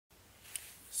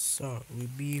So we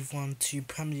move on to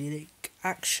Premier League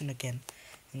action again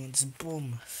against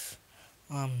Bournemouth.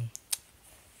 Um,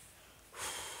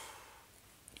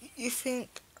 you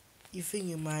think you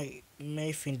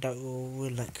may think that we'll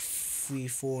win like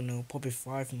 3-4-0, probably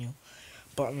 5-0,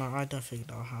 but no, I don't think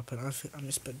that'll happen. I'm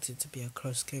expecting it to be a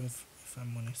close game if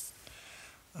I'm honest.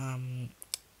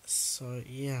 So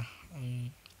yeah.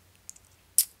 I'm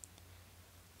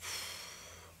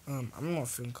not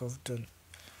think confident.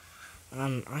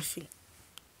 I think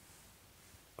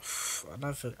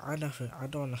I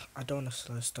don't want a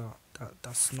slow start.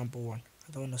 That's number one.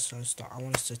 I don't want a slow start. I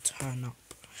want us to turn up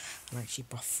and actually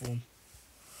perform.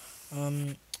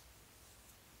 Um.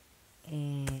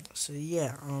 So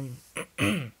yeah.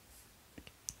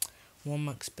 What am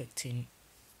I expecting?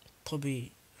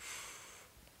 Probably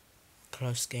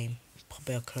close game.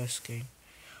 Probably a close game.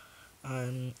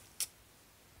 Um.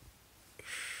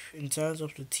 In terms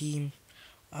of the team,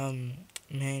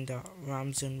 knowing that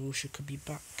Ramsey and Wilshere could be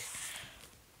back,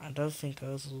 I don't think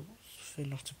Ozil fit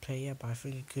enough to play yet, but I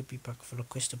think he could be back for the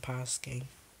Crystal Palace game.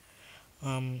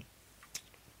 I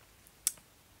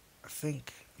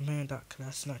think knowing that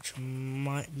Kolasinac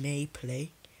may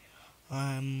play.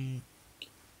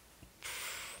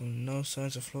 No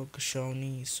signs of Flo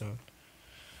Koscielny, so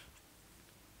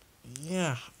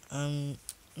yeah,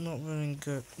 not really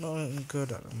good, not really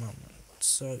good at the moment.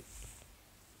 So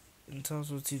in terms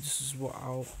of team, this is what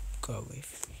I'll go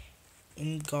with.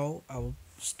 In goal, I will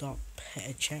start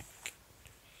Petr Cech.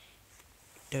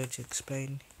 Don't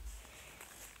explain.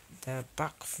 The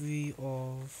back three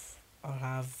of I'll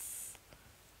have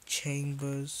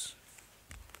Chambers,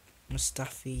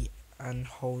 Mustafi, and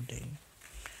Holding.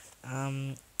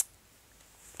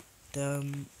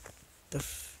 The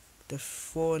the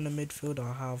four in the midfield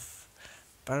I'll have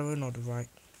Barron on the right.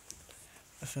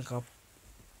 I think I'll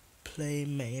play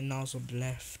Maitland-Niles on the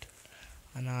left,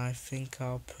 and I think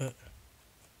I'll put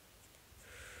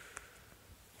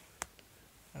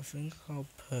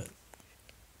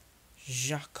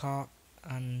Xhaka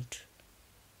and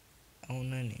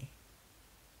Elneny.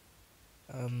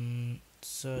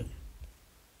 So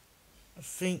I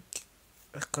think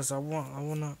because I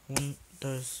want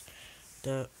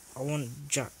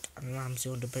Jack and Ramsey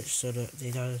on the bench so that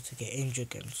they don't have to get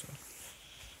injured again. So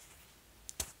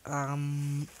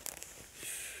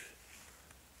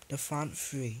the front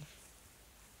three.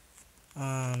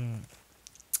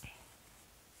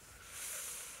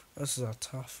 This is a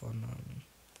tough one.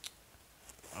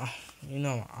 I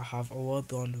have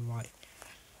Awobi on the right,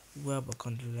 Welbeck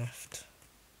on the left.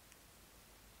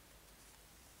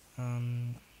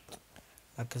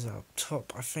 Like as up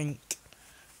top, I think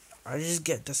I just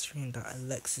get this feeling that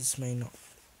Alexis may not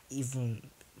even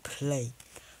play.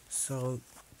 So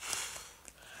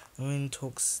I'm in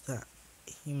talks that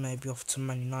he may be off to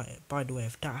Man United. By the way,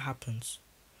 if that happens,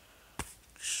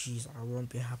 jeez, I won't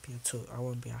be happy at all. I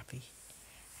won't be happy.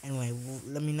 Anyway,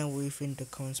 let me know what you think in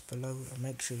the comments below. And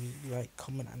make sure you like,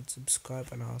 comment, and subscribe.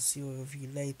 And I'll see all of you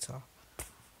later.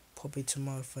 Probably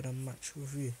tomorrow for the match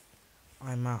review.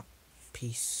 I'm out.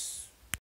 Peace.